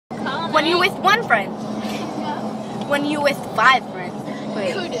When you're with one friend. When you're with 5 friends.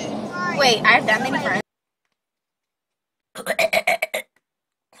 Wait, I have that many friends.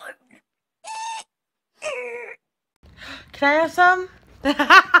 Can I have some?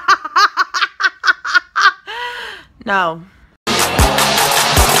 No.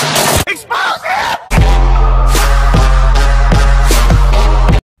 Expose him!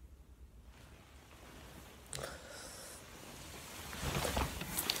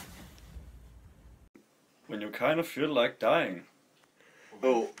 When you kind of feel like dying.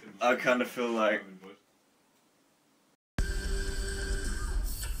 Oh, I kind of feel like...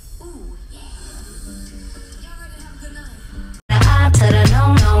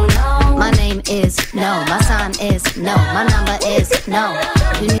 My name is no, my sign is no, my number is no.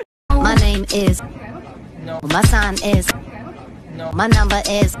 My name is no, my sign is no, my number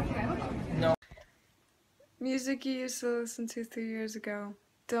is no. Music you used to listen to 3 years ago,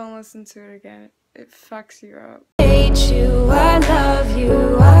 don't listen to it again. It fucks you up. I hate you, I love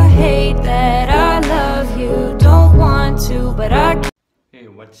you, I hate that I love you. Don't want to, but I can't. Hey,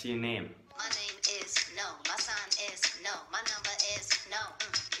 what's your name? My name is no, my sign is no, my number is no.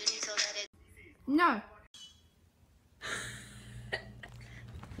 You need to let it. No.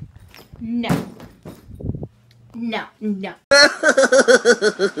 No. No. No.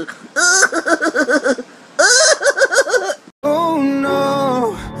 Oh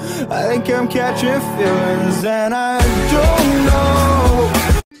no, I think I'm catching feelings and I don't know.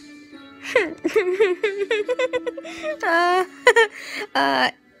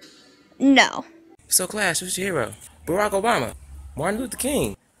 No. So class, who's your hero? Barack Obama, Martin Luther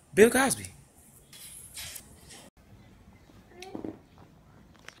King, Bill Cosby.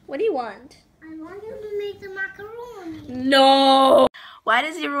 What do you want? I want you to make the macaroni. No! Why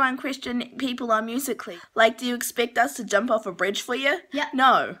does everyone question people on Musical.ly? Like, do you expect us to jump off a bridge for you? Yeah.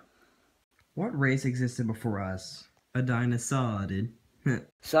 No. What race existed before us? A dinosaur, dude.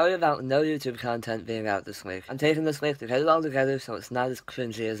 Sorry about no YouTube content being out this week. I'm taking this week to get it all together so it's not as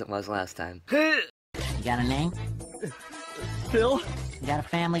cringy as it was last time. You got a name? Phil? You got a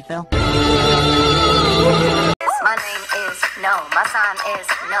family, Phil? My name is no, my sign is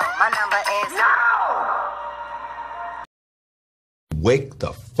no, my number is no. Wake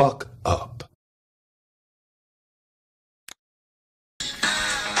the fuck up.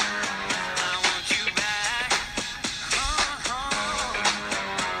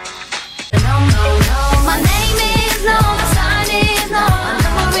 No, my name is no, my sign is no, my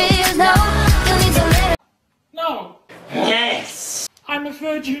number is no. You need to let it. No. Yes. I'm a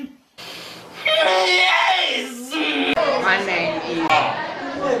virgin. Yes. My name is.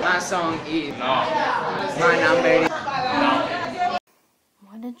 My song is. No. My number is.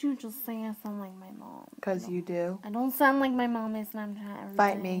 Why did you just say I sound like my mom? Because you do. I don't sound like my mom in Snapchat every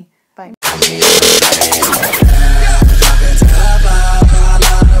Fight day. me. Fight me.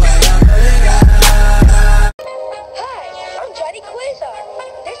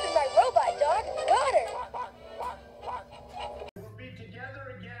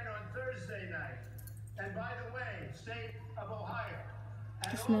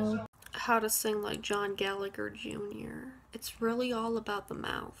 How to sing like John Gallagher Jr. It's really all about the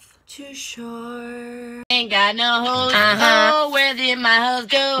mouth. Too short. Ain't got no hoes. Oh, where did my hoes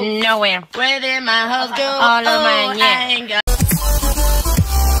go? Nowhere. Where did my hoes go? All of mine, yeah. I ain't got.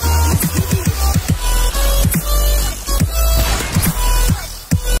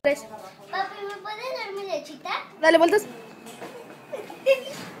 Papi, ¿me puedes dar mi lechita? Dale vueltas.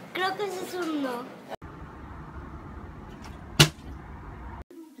 Creo que ese es un no.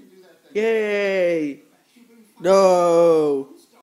 Yay! No!